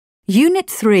Unit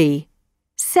 3.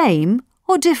 Same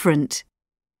or different?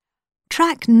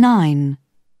 Track 9.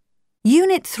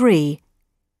 Unit 3.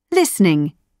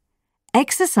 Listening.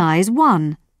 Exercise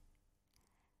 1.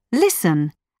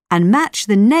 Listen and match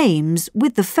the names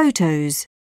with the photos.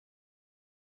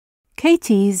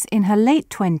 Katie's in her late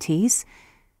 20s,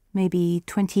 maybe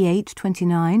 28,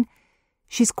 29.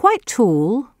 She's quite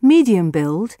tall, medium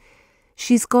build.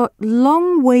 She's got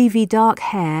long wavy dark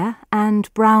hair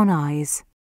and brown eyes.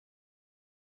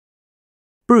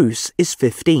 Bruce is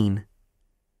 15.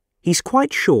 He's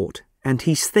quite short and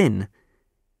he's thin.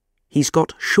 He's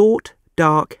got short,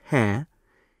 dark hair.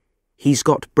 He's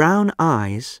got brown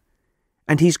eyes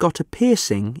and he's got a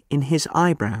piercing in his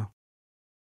eyebrow.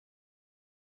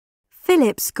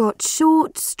 Philip's got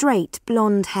short, straight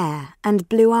blonde hair and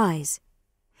blue eyes.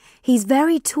 He's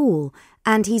very tall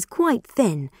and he's quite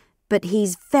thin, but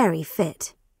he's very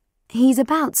fit. He's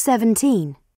about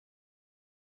 17.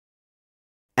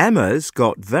 Emma's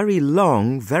got very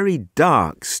long, very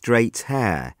dark, straight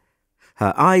hair.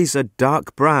 Her eyes are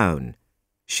dark brown.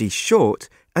 She's short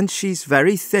and she's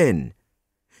very thin.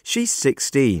 She's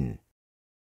 16.